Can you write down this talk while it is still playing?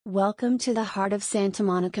Welcome to the heart of Santa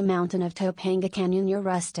Monica Mountain of Topanga Canyon, your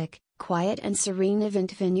rustic, quiet and serene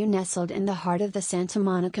event venue nestled in the heart of the Santa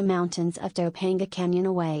Monica Mountains of Topanga Canyon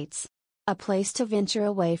awaits. A place to venture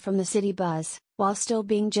away from the city buzz, while still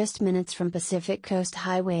being just minutes from Pacific Coast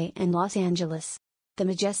Highway and Los Angeles. The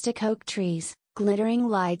majestic oak trees, glittering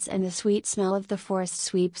lights and the sweet smell of the forest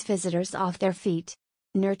sweeps visitors off their feet.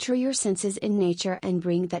 Nurture your senses in nature and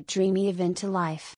bring that dreamy event to life.